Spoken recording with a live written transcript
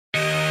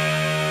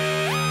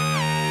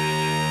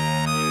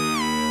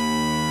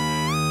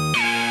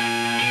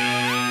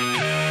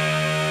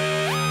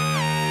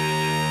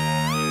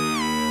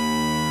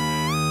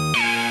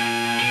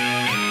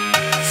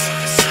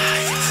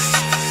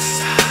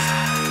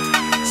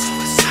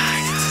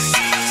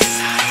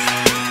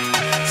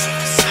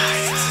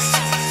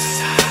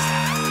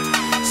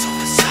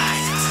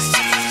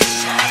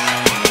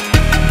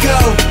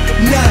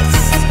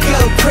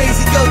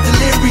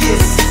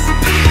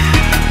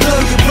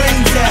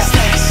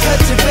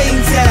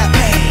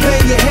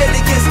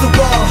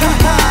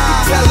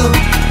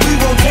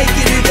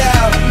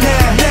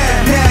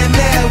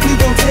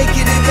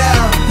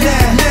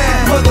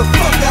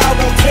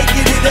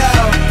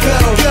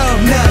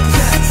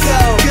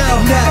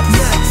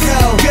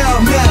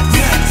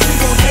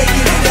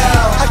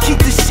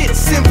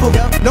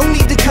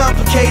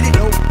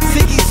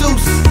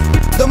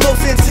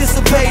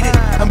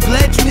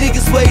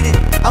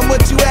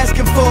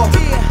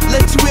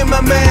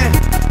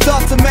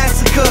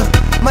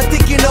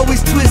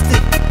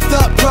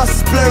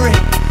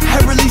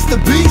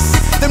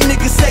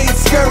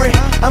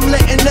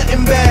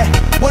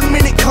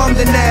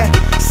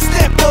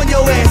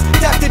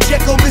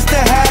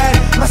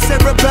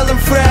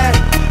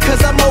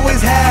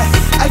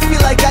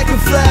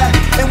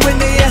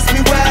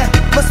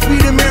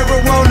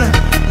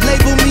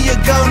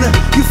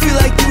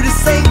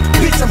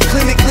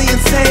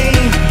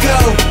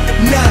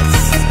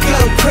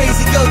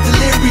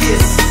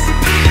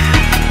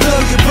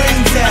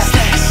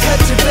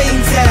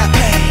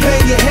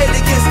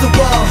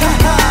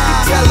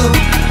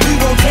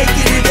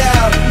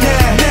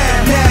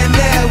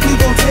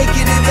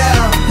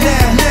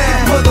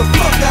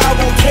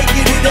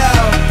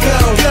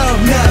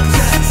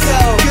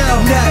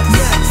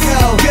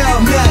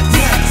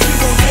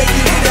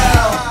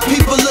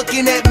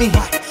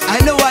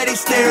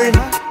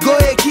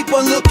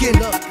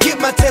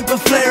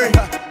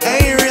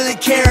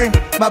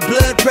My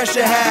blood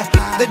pressure high.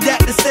 The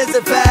doctor says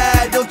if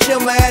I don't chill,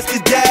 my ass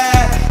could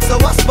die.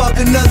 So I spark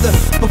another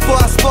before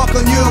I spark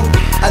on you.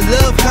 I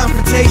love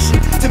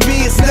confrontation, to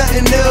me it's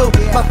nothing new.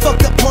 My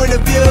fucked up point of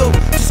view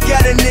just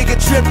got a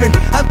nigga tripping.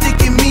 I'm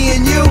thinking me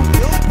and you,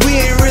 we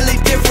ain't really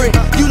different.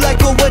 You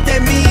like, oh, what that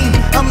mean?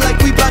 I'm like,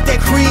 we bout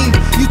that cream.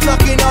 You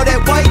talking all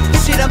that white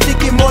shit, I'm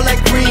thinking more like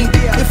green.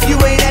 If you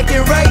ain't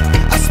acting right,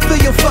 I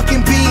spill your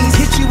fucking beans.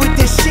 Hit you with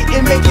this shit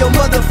and make your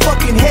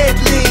motherfucking head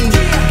lean.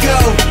 Go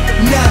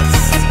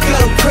nuts,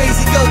 go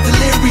crazy, go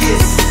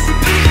delirious.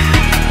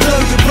 Blow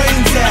your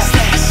brains out,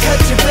 cut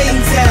your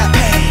veins out,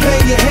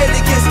 bang your head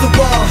against the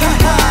wall.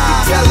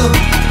 Tell them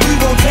we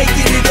won't take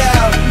it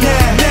out.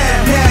 Nah,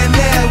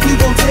 we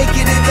won't take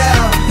it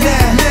out.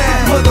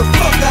 Nah,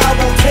 motherfucker, I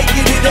won't take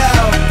it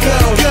out. Go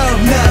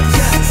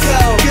nuts,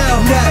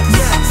 go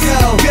nuts,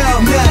 go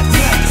nuts.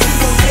 We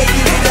won't take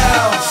it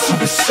out.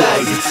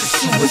 Suicide, it's a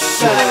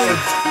suicide.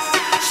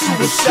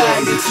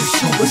 Suicide, it's a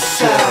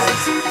suicide.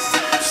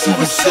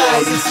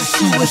 Suicide, it's a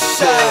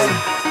suicide.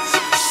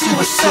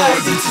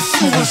 Suicide, it's a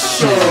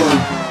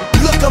suicide.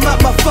 Look, I'm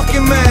out my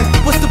fucking mind.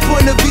 What's the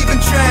point of even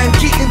trying?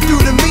 Getting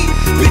through to me?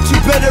 Bitch, you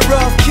better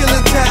off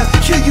killing time.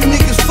 Kill you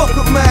niggas, fuck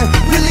with mine.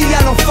 Really, I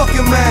don't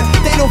fucking mind.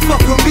 They don't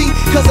fuck with me,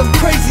 cause I'm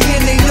crazy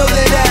and they know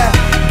that I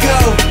go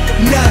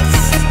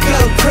nuts, go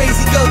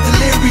crazy, go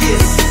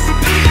delirious.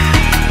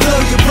 Blow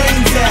your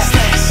brains out,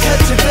 cut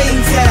your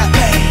veins out,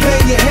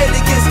 bang your head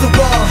against the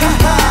wall.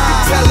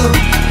 Tell them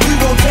we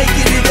won't take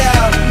it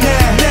out.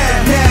 Nah,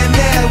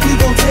 we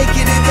won't take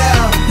it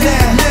out.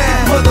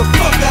 Nah,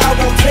 motherfucker, I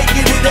won't take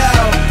it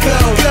out. Go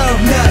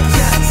nuts,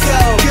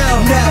 go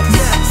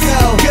nuts,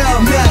 go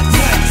nuts.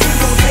 We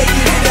won't take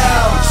it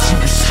out.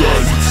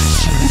 Suicide, it's a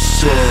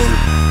suicide.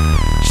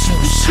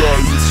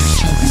 Suicide, it's a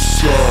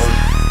suicide.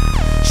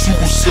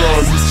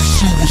 Suicide, it's a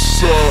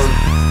suicide.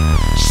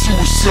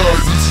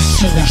 Suicide, it's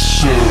a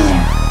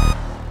suicide.